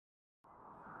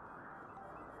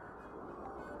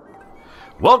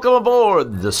Welcome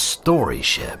aboard the Story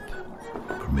Ship.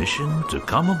 Permission to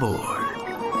come aboard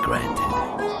granted.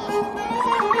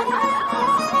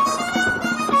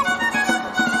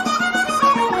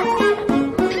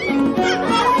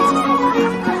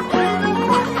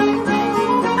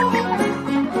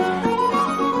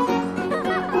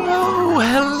 Oh,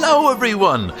 hello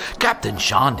everyone. Captain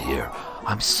Sean here.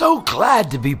 I'm so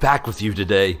glad to be back with you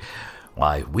today.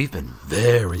 Why, we've been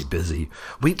very busy.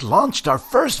 We launched our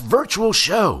first virtual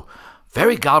show,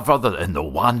 Fairy Godfather and the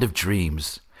Wand of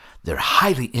Dreams. They're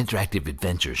highly interactive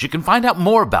adventures. You can find out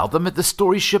more about them at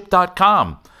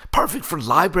thestoryship.com. Perfect for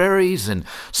libraries and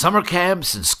summer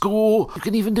camps and school. You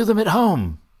can even do them at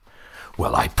home.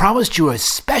 Well, I promised you a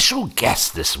special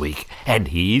guest this week, and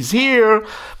he's here.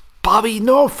 Bobby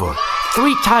Norfolk,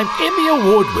 3-time Emmy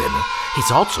Award winner.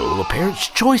 He's also a Parents'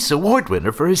 Choice Award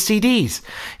winner for his CDs.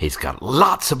 He's got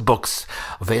lots of books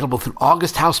available through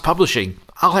August House Publishing.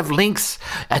 I'll have links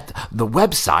at the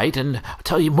website and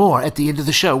tell you more at the end of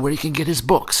the show where you can get his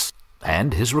books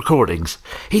and his recordings.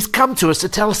 He's come to us to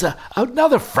tell us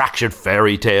another fractured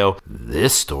fairy tale.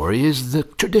 This story is the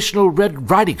traditional Red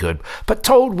Riding Hood, but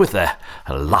told with a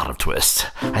lot of twists.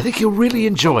 I think you'll really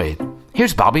enjoy it.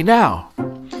 Here's Bobby now.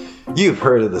 You've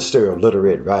heard of the story of Little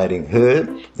Red Riding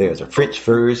Hood. There's a French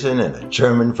version and a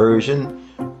German version.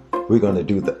 We're going to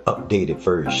do the updated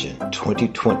version,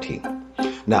 2020.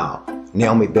 Now,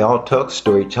 Naomi Bell-Tuck,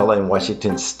 storyteller in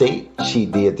Washington State, she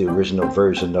did the original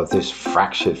version of this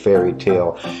fractured fairy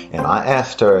tale. And I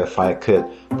asked her if I could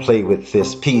play with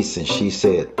this piece, and she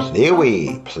said, play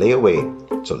away, play away.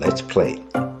 So let's play.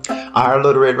 Our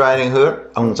Little Red Riding Hood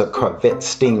owns a Corvette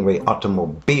Stingray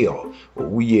automobile.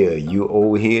 Oh yeah, you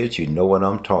old heads, you know what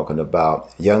I'm talking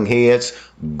about. Young heads,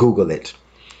 Google it.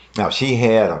 Now, she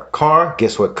had a car.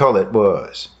 Guess what color it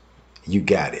was? You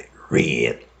got it,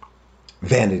 red.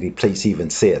 Vanity Plates even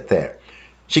said that.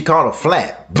 She called a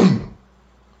flat. Boom.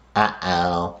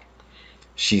 Uh-oh.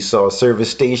 She saw a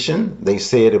service station. They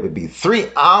said it would be 3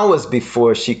 hours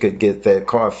before she could get that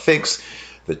car fixed.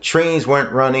 The trains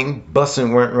weren't running,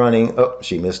 busing weren't running. Oh,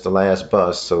 she missed the last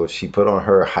bus, so she put on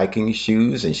her hiking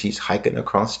shoes and she's hiking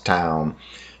across town.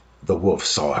 The wolf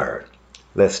saw her.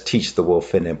 Let's teach the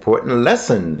wolf an important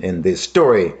lesson in this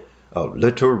story of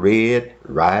Little Red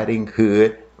Riding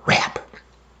Hood rap.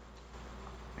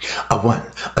 A one,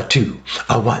 a two,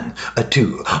 a one, a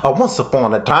two. Once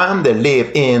upon a time there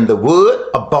lived in the wood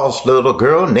a boss little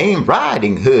girl named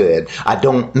Riding Hood. I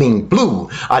don't mean blue,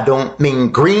 I don't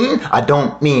mean green, I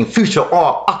don't mean fuchsia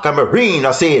or aquamarine.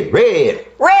 I said red.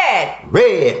 Red.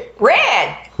 Red.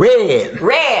 Red. Red.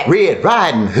 Red. Red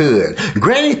Riding Hood.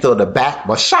 Granny through the back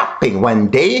was shopping one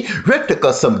day. Rick took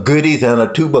her some goodies and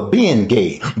a tube of being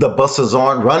gay. The buses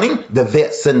aren't running, the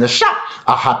vet's in the shop.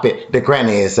 I hop it, the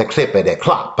granny is a clip at that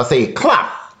clock. I say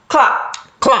clock. Clock.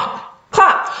 Clock.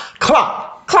 Clock.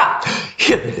 Clock. Clock.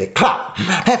 Hippity clock.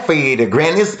 Halfway the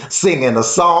granny's singing a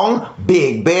song.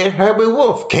 Big Bad Herbie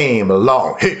Wolf came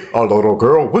along. Hey, a little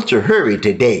girl, what's your hurry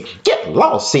today? Get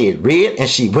lost, said Red, and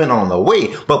she went on her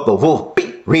way. But the wolf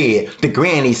beat Red, the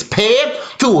granny's pad,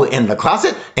 threw her in the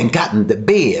closet and got into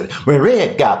bed. When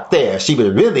Red got there, she was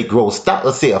really grossed out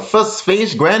to see a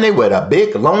fuss-faced granny with a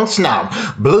big long snout,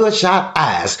 bloodshot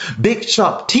eyes, big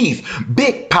sharp teeth,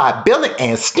 big pie belly,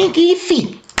 and stinky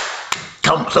feet.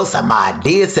 Come closer, my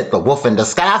dear, said the wolf in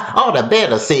disguise. All the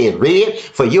better, said Red,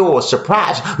 for your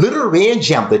surprise. Little Red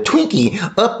jumped the Twinkie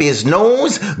up his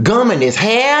nose, gum in his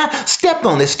hair, stepped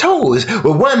on his toes.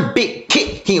 With one big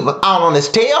kick, he was out on his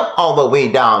tail, all the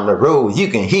way down the road. You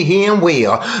can hear him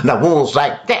well. Now, wolves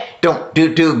like that don't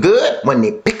do too good when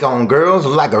they pick on girls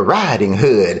like a Riding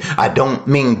Hood. I don't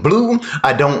mean blue,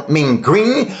 I don't mean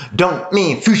green, don't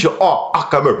mean fuchsia or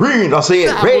aquamarine. I said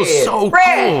That red. was so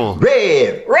Red. cool.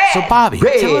 Red. Red. So, Bobby,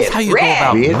 Red. tell us how you go Red.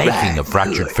 about Red making Riding a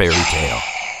fractured Hood. fairy tale.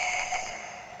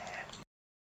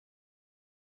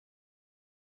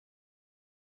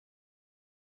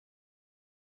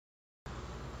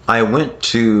 I went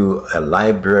to a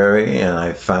library and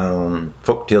I found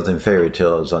Folktales and Fairy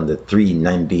Tales on the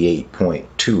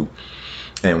 398.2,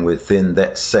 and within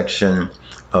that section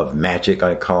of magic,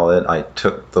 I call it, I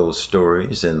took those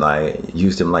stories and I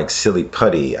used them like silly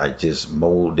putty. I just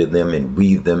molded them and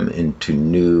weaved them into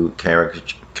new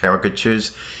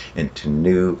caricatures, into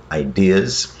new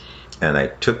ideas. And I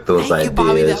took those Thank you, Bobby.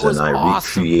 ideas That was and I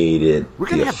awesome. recreated We're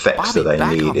the gonna have effects Bobby that I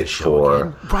back on the needed show for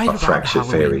again, right a around fractured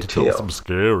Halloween fairy to tell tale. some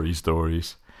scary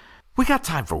stories. We got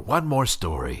time for one more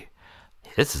story.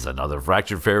 This is another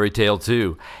fractured fairy tale,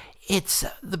 too. It's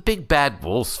the big bad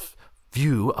wolf's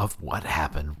view of what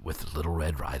happened with Little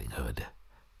Red Riding Hood.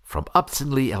 From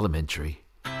Upson Lee Elementary.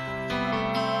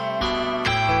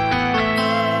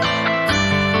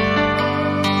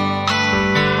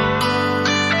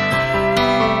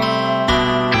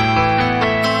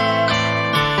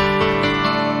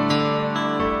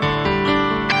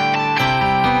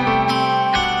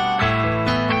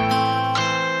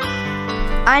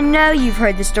 I know you've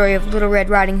heard the story of Little Red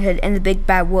Riding Hood and the Big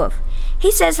Bad Wolf.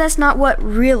 He says that's not what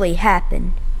really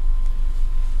happened.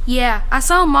 Yeah, I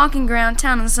saw him walking around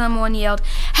town and someone yelled,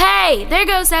 "Hey, there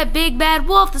goes that big bad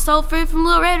wolf that stole fruit from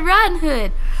Little Red Riding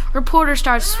Hood." Reporters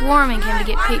started swarming him to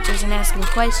get pictures and ask him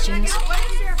questions.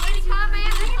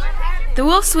 The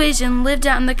wolf Swision lived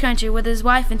out in the country with his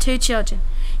wife and 2 children.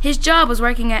 His job was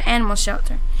working at animal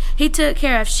shelter. He took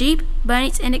care of sheep,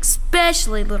 bunnies, and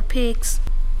especially little pigs.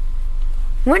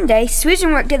 One day,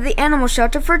 Swision worked at the animal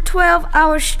shelter for 12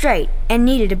 hours straight and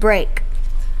needed a break.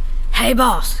 "Hey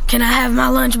boss, can I have my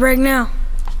lunch break now?"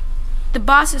 The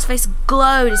boss's face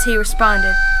glowed as he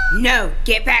responded, "No,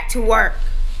 get back to work."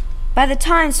 By the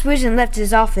time Swision left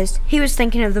his office, he was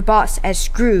thinking of the boss as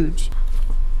Scrooge.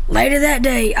 Later that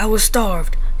day, I was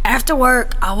starved. After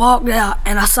work, I walked out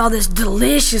and I saw this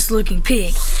delicious-looking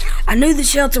pig. I knew the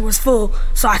shelter was full,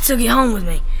 so I took it home with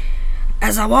me.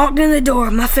 As I walked in the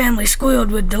door, my family squealed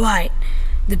with delight.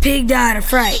 The pig died of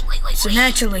fright, so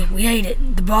naturally, we ate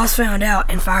it. The boss found out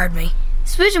and fired me.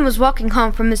 Swision was walking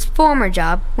home from his former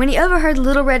job when he overheard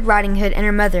Little Red Riding Hood and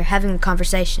her mother having a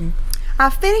conversation. "I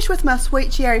finished with my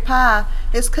sweet cherry pie.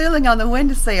 It's cooling on the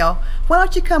windowsill. Why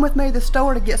don't you come with me to the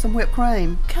store to get some whipped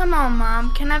cream?" "Come on,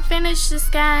 Mom, can I finish this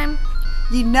game?"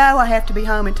 "You know I have to be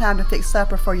home in time to fix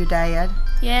supper for your dad."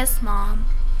 "Yes, Mom."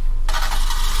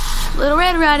 Little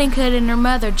Red Riding Hood and her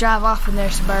mother drive off in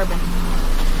their Suburban.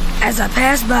 As I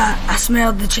passed by, I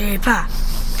smelled the cherry pie.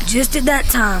 Just at that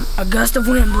time, a gust of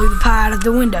wind blew the pie out of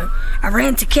the window. I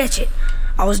ran to catch it.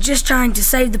 I was just trying to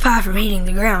save the pie from hitting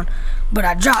the ground, but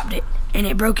I dropped it, and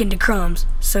it broke into crumbs,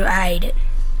 so I ate it.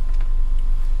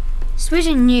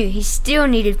 Swision knew he still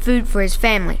needed food for his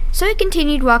family, so he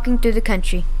continued walking through the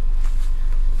country.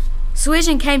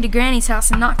 Swision came to Granny's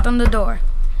house and knocked on the door.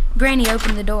 Granny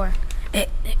opened the door.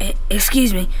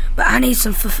 Excuse me, but I need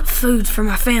some food for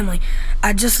my family.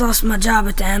 I just lost my job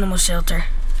at the animal shelter."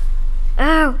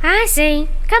 "Oh, I see.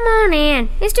 Come on in.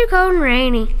 It's too cold and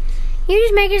rainy. You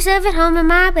just make yourself at home in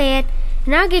my bed,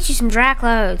 and I'll get you some dry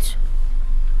clothes."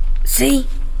 See?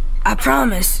 I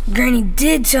promise. Granny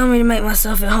did tell me to make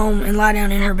myself at home and lie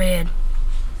down in her bed.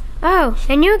 "Oh,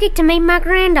 and you'll get to meet my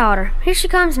granddaughter. Here she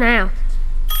comes now."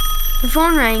 The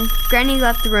phone rang, Granny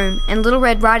left the room, and Little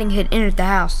Red Riding Hood entered the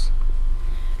house.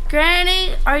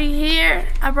 "Granny, are you here?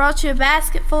 I brought you a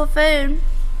basket full of food."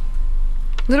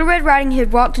 Little Red Riding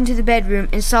Hood walked into the bedroom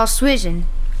and saw Swision.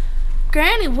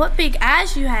 "Granny, what big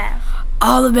eyes you have."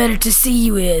 All the better to see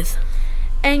you with.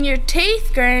 "And your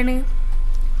teeth, Granny."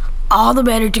 All the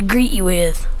better to greet you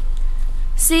with.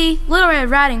 See, Little Red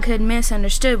Riding Hood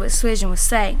misunderstood what Swision was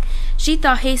saying. She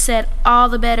thought he said all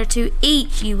the better to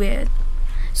eat you with.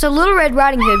 So Little Red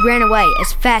Riding Hood ran away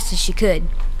as fast as she could.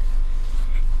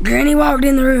 Granny walked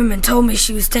in the room and told me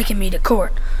she was taking me to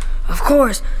court. Of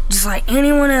course, just like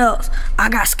anyone else, I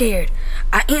got scared.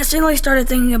 I instantly started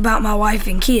thinking about my wife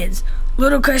and kids.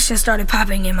 Little questions started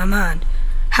popping in my mind.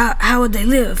 How would they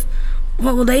live?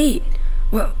 What will they eat?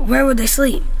 Where would they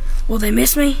sleep? Will they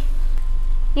miss me?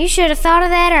 "You should have thought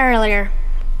of that earlier."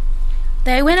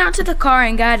 They went out to the car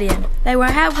and got in. They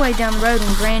were halfway down the road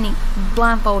when Granny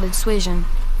blindfolded Swision.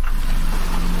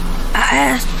 I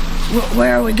asked,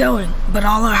 where are we going? But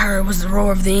all I heard was the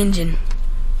roar of the engine.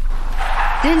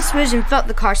 Then Swision felt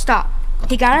the car stop.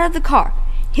 He got out of the car.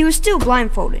 He was still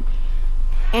blindfolded.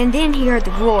 And then he heard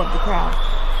the roar of the crowd.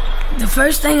 The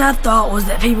first thing I thought was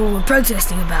that people were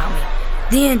protesting about me.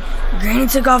 Then, Granny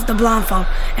took off the blindfold,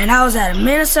 and I was at a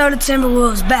Minnesota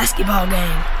Timberwolves basketball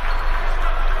game.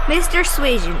 "Mr.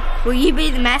 Swision, will you be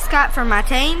the mascot for my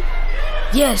team?"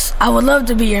 Yes, I would love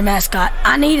to be your mascot.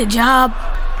 I need a job.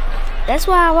 That's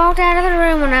why I walked out of the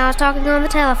room when I was talking on the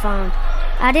telephone.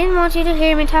 I didn't want you to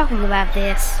hear me talking about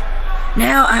this.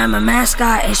 Now I am a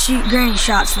mascot and shoot granny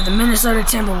shots for the Minnesota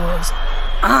Timberwolves.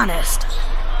 Honest.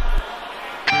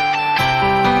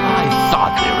 I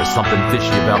thought there was something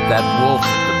fishy about that wolf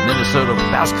at the Minnesota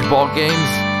basketball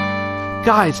games.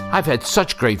 Guys, I've had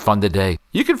such great fun today.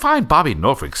 You can find Bobby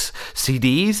Norfolk's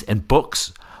CDs and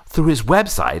books through his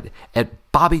website at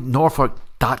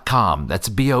BobbyNorfolk.com. That's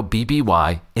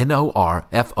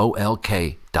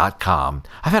BobbyNorfolk.com.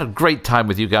 I've had a great time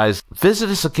with you guys. Visit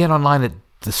us again online at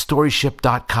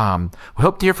thestoryship.com. We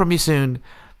hope to hear from you soon.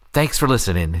 Thanks for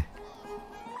listening.